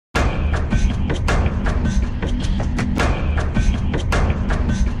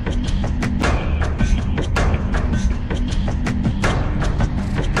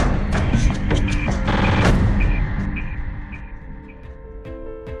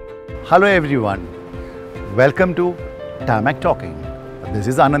Hello everyone, welcome to Tarmak Talking. This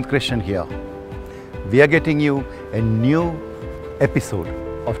is Anand Krishnan here. We are getting you a new episode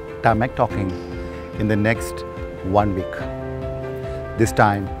of Tarmak Talking in the next 1 week. This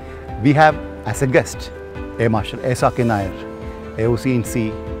time we have as a guest Air Marshal Nair,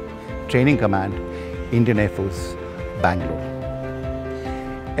 AOC-in-C, Training Command, Indian Air Force, Bangalore.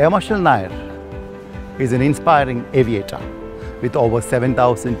 Air Marshal Nair is an inspiring aviator with over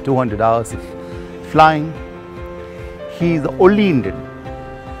 7,200 hours of flying. He is the only Indian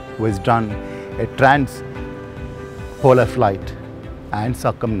who has done a trans-polar flight and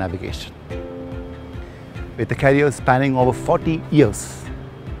circumnavigation. With a career spanning over 40 years,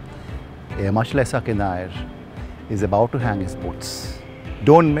 Air Marshal Nair is about to hang his boots.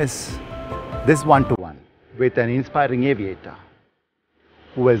 Don't miss this one-to-one with an inspiring aviator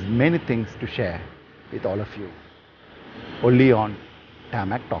who has many things to share with all of you. Only on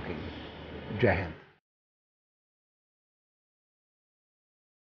Tarmak Talking. Jai Hind.